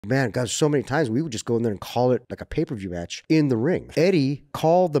Man, guys, so many times we would just go in there and call it like a pay-per-view match in the ring. Eddie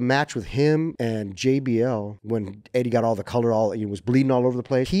called the match with him and JBL when Eddie got all the color, was bleeding all over the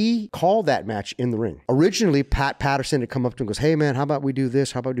place. He called that match in the ring. Originally, Pat Patterson had come up to him and goes, hey man, how about we do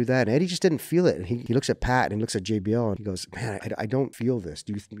this? How about we do that? And Eddie just didn't feel it. And he looks at Pat and he looks at JBL and he goes, man, I don't feel this.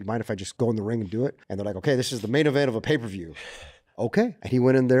 Do you mind if I just go in the ring and do it? And they're like, okay, this is the main event of a pay-per-view. Okay. And he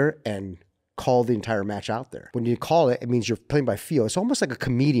went in there and call the entire match out there. When you call it, it means you're playing by feel. It's almost like a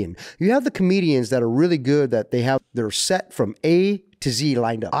comedian. You have the comedians that are really good, that they're set from A to Z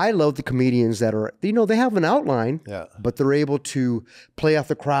lined up. I love the comedians that are, they have an outline, but they're able to play off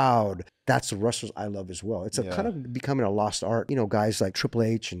the crowd. That's the wrestlers I love as well. It's kind of becoming a lost art. Guys like Triple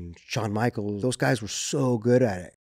H and Shawn Michaels, those guys were so good at it.